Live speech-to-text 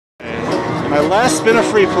My last spin of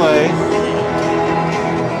free play.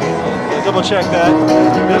 Double check that.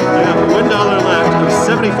 Yep, I have $1 left. It was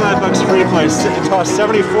 75 bucks free play. It cost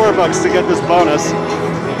 74 bucks to get this bonus.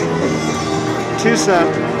 2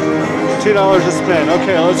 cents. $2 a spin.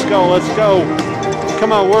 Okay, let's go. Let's go.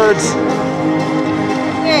 Come on, words.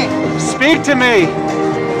 Speak to me.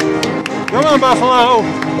 Come on, Buffalo.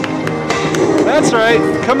 That's right.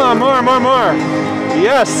 Come on, more.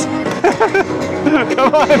 Yes.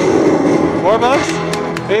 Come on. $4?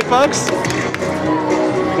 $8?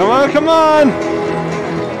 Come on.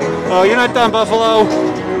 Oh, you're not done, Buffalo.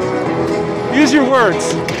 Use your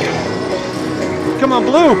words. Come on,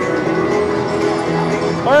 blue.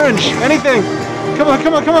 Orange, anything. Come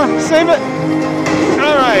on. Save it.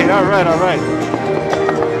 All right.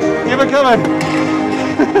 Keep it coming.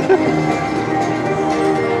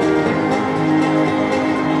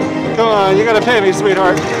 Come on, you gotta pay me,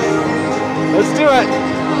 sweetheart. Let's do it.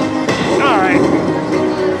 All right.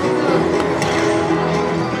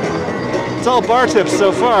 It's all bar tips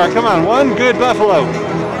so far. Come on, one good Buffalo.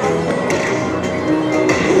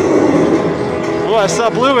 Oh, I saw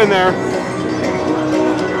blue in there.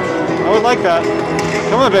 I would like that.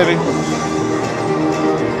 Come on, baby.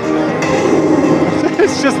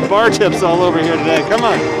 It's just bar tips all over here today. Come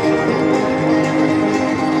on.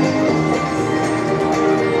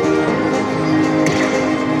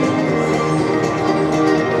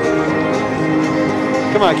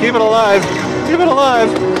 Come on, keep it alive. Keep it alive.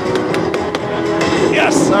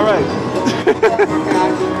 Yes, all right.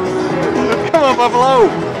 Come on, Buffalo.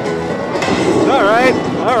 All right.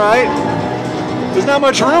 There's not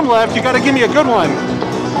much room left. You got to give me a good one.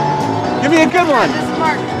 Give me a good one.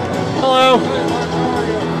 Hello.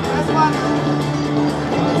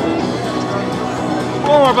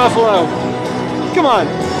 One more Buffalo. Come on.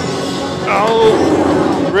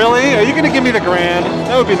 Oh, really? Are you going to give me the grand?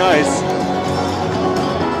 That would be nice.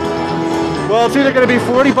 Well, it's either going to be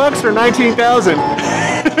 40 bucks or 19,000.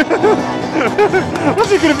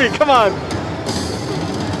 What's it going to be? Come on.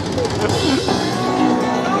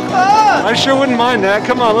 I sure wouldn't mind that.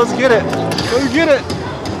 Come on, let's get it. Let's get it.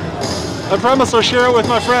 I promise I'll share it with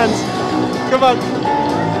my friends. Come on.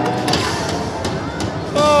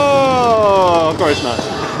 Oh, of course not.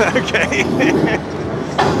 Okay.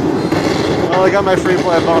 Well, I got my free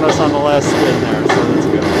play bonus on the last spin there, so that's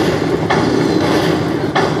good.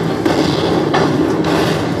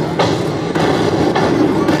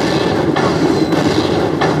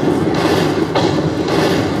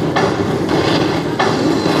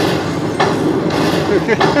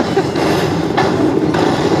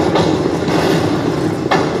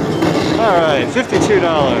 All right, $52.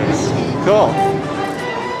 Cool.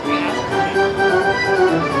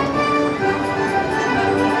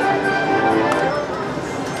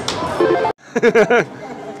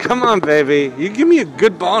 Come on, baby. You give me a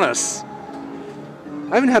good bonus.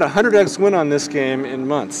 I haven't had a 100x win on this game in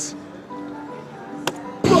months.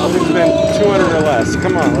 It's been 200 or less.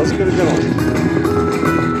 Come on, let's get a good one.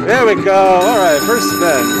 There we go. All right, first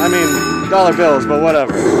spin. I mean, dollar bills, but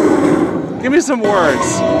whatever. Give me some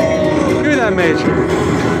words. Give me that major.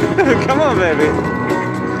 Come on, baby.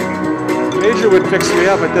 Major would fix me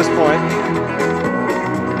up at this point.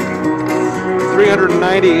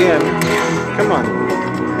 390 in. Come on.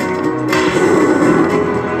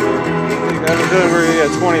 That'll do it where you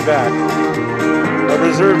get 20 back. A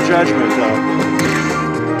reserved judgment, though.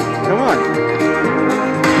 Come on.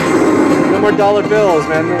 No more dollar bills,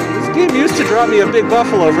 man. This game used to drop me a big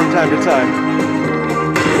Buffalo from time to time.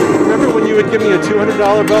 Remember when you would give me a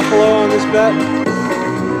 $200 Buffalo on this bet?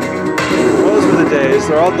 Those were the days.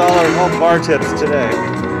 They're all bar tips today.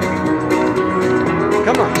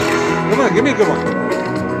 Come on. Come on, give me a good one.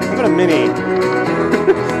 How about a mini?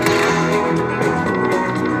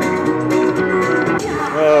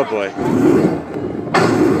 Oh boy.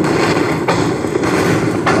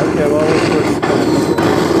 Okay, well, let's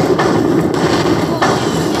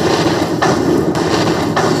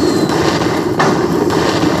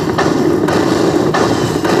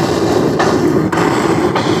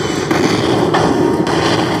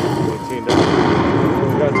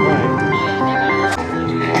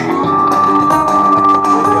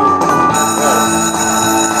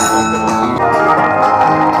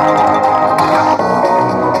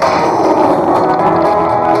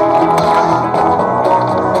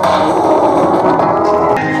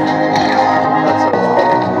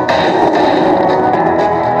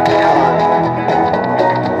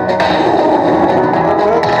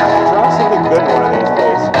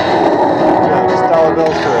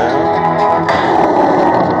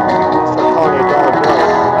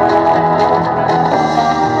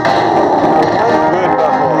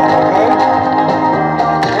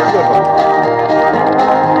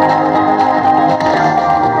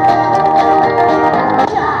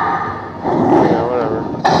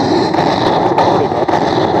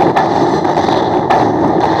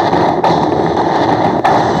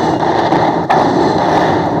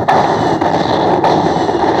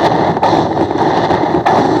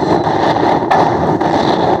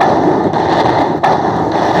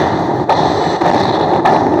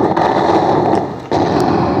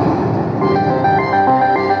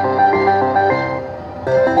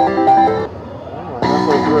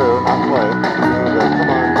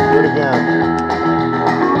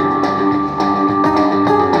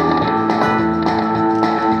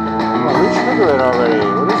accurate already.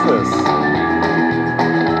 What is this?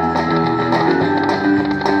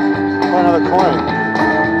 Oh, another coin.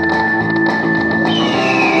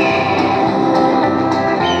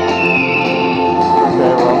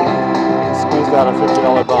 Okay, well, squeezed out a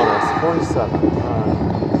 $50 bonus. 47. Alright.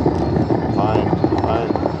 Fine.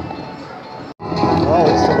 Well, at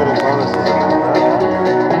least I'm getting bonuses in there.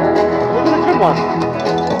 Look at a good one.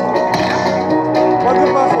 One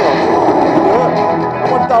good buffalo. Come on, you can do it. I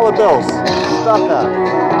want dollar bills. Stop that.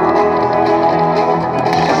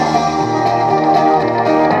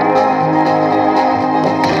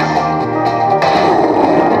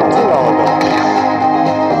 $2 bill.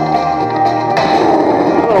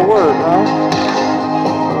 What a word, huh?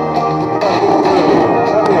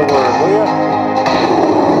 Let me a word, will you?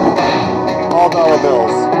 All dollar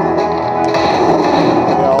bills.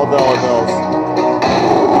 Yeah, all dollar bills.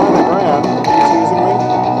 Behind the grand. Are you teasing me?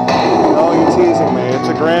 No, you're teasing me. It's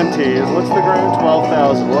a grand tease. What's the grand?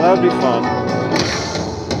 12,000. Well, that would be fun. I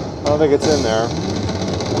don't think it's in there.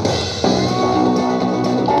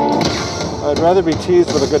 I'd rather be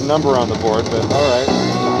teased with a good number on the board, but alright.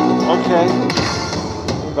 Okay.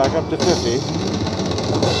 Back up to 50.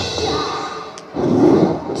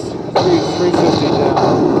 350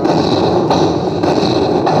 down.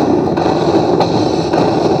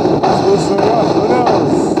 Let's loosen it up. Who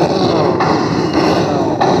knows?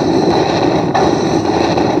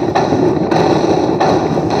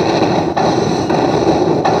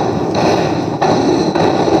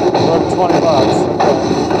 $20. Okay.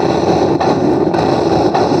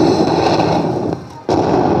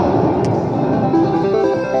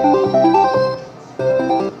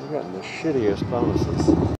 We're getting the shittiest bonuses.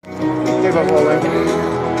 Give up rolling.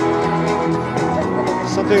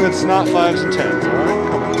 Something that's not 5s and 10s,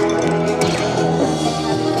 alright? Come on.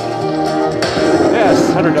 Yes,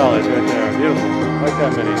 $100 right there. Beautiful. Like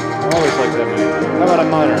that mini. I always like that mini. How about a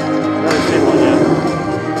minor? Never seen one yet.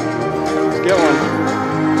 Let's get one.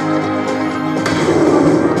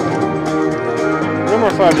 No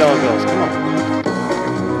more $5 bills. Come on.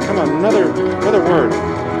 Come on, another word.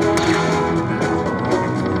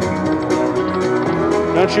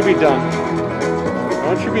 Don't you be done.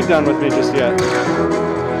 Don't you be done with me just yet.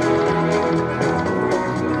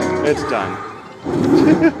 It's done.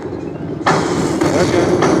 Okay.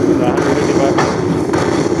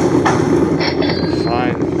 $150.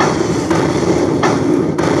 Fine.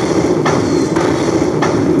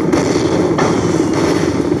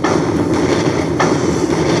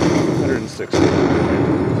 $160.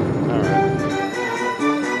 Alright.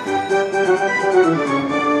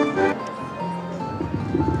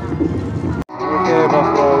 Okay,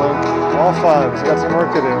 Buffalo Link. All 5s. Got some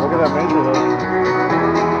work to do. Look at that major though.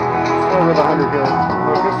 It's over the 100 here.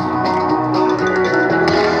 Focus.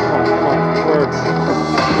 Come on. Words.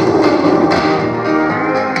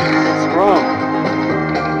 Strong.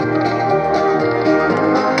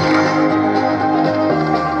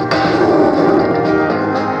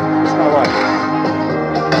 That's my wife.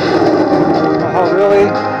 Oh, really?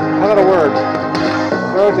 How about a word?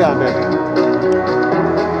 Throw it down, baby.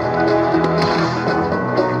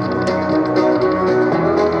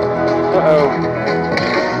 Uh-oh.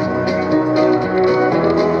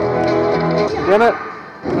 Damn it.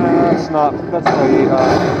 That's not no yeehaw.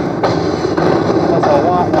 That's a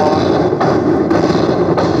wah-wah.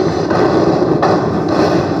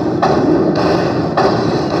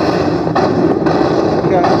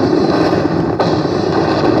 Okay.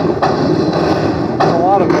 That's a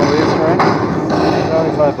lot of movies, right?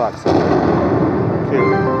 $75. Cute.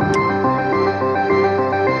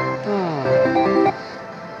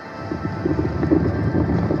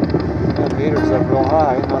 Meter's up real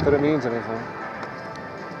high, not that it means anything.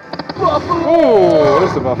 Oh,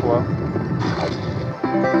 there's the buffalo.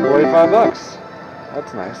 $45.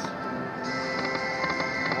 That's nice.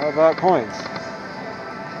 How about coins?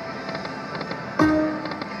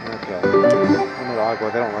 Okay. I'm at Agua.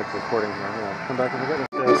 They don't like recording here. I'm gonna come back and forget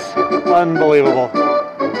this. Unbelievable.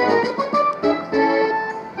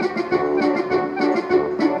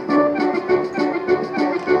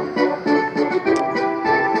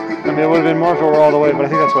 I mean, it would have been more if it were all the way, but I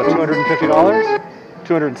think that's what, $250?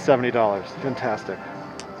 $270. Fantastic.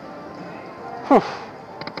 Whew.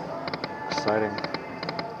 Exciting.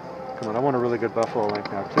 Come on, I want a really good buffalo link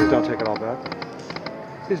now. Please don't take it all back.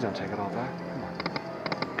 Please don't take it all back. Come on.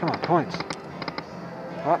 Come on, coins.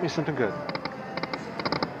 Hot me something good.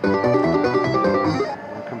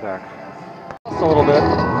 I'll come back. Just a little bit.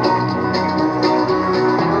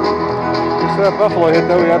 So that buffalo hit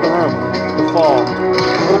though, we had the room. The fall. A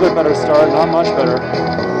little bit better start, not much better.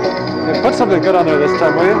 Yeah, put something good on there this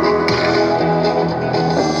time, will you?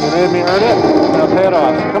 made me earn it. Now pay it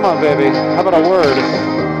off. Come on, baby. How about a word?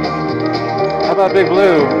 How about Big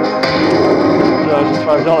Blue? Just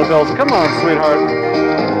 $5 bills. Come on, sweetheart.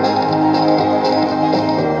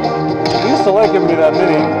 I used to like giving me that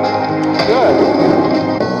mini. Good.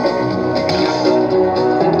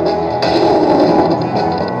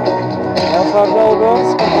 All $5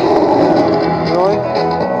 bills? Really?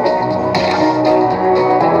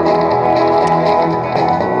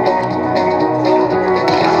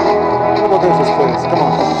 Double digits, please. Come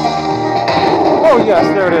on. Oh yes,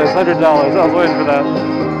 there it is. $100. I was waiting for that.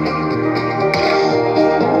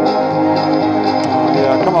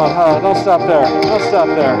 Yeah, come on, don't stop there. Don't stop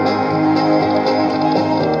there.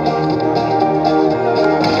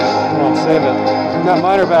 Come on, save it. Got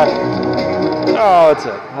minor back. Oh, that's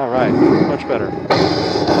it. All right, much better.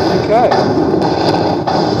 Okay.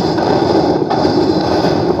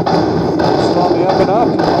 Still on the up and up.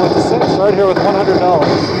 I went to 6 right here with $100.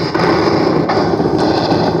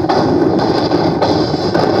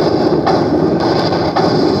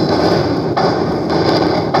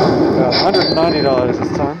 $190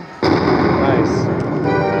 this time. Nice.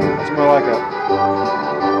 That's more like it.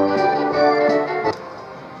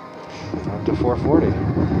 Up to 440.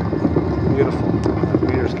 Beautiful. The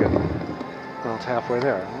meter's good. Well, it's halfway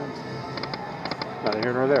there. Neither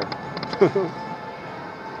here nor there.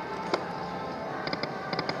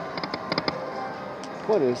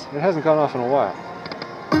 What is? It hasn't gone off in a while.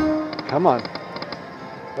 Come on.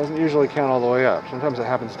 Doesn't usually count all the way up. Sometimes it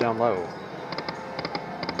happens down low.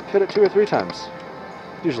 Hit it 2 or 3 times.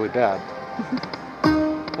 Usually bad.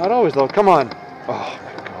 Not always though. Come on. Oh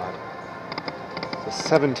my god. The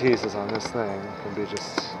 7 teases on this thing can be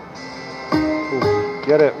just... Ooh.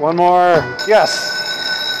 Get it. One more. Yes!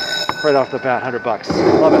 Right off the bat, $100.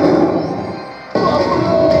 Love it.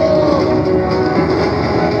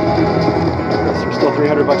 Yes, we're still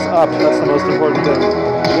 $300 up. That's the most important thing.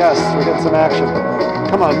 Yes, we're getting some action.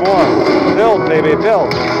 Come on, more. Build, baby,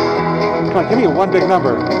 build. Come on, give me one big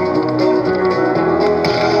number.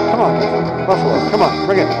 Come on, Buffalo. Come on,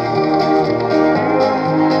 bring it.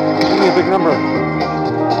 Give me a big number.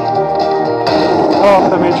 Oh,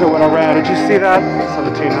 the Rancho went around. Did you see that?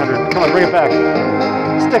 1,700. Come on, bring it back.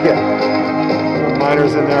 Stick it. The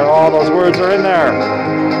miners in there. All those words are in there.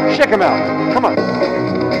 Shake them out. Come on.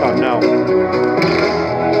 Oh, no.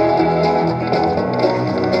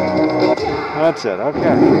 That's it.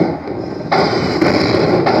 Okay.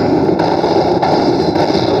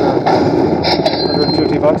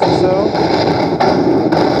 $150 or so.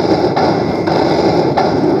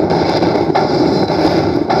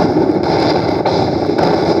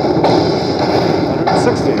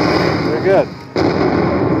 $160. Very good.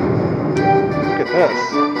 Look at this.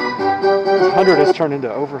 This 100 has turned into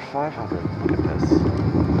over 500. Look at this.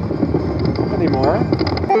 Any more?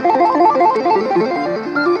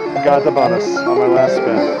 Got the bonus on my last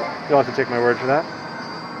spin. You'll have to take my word for that.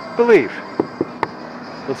 Believe.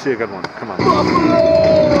 Let's see a good one. Come on.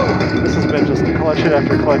 This has been just clutch hit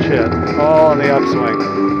after clutch hit. All on the upswing.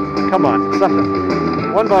 Come on.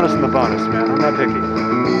 Something. One bonus in the bonus, man. I'm not picky.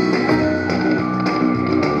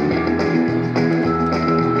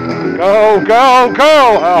 Go, go,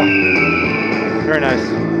 go! Oh. Very nice.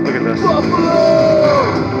 Look at this.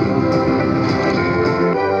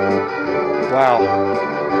 Wow.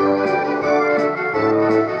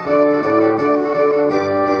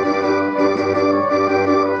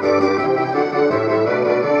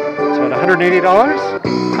 $180?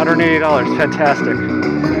 $180, fantastic.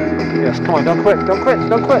 Yes, come on, don't quit, don't quit,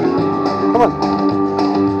 don't quit. Come on.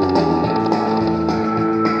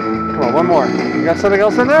 Come on, one more. You got something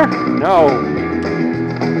else in there? No.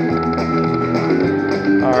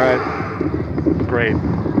 All right, great.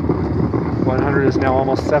 100 is now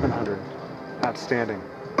almost 700. Outstanding.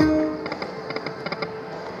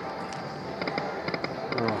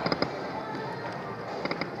 Oh.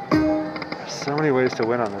 There's so many ways to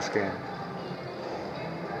win on this game.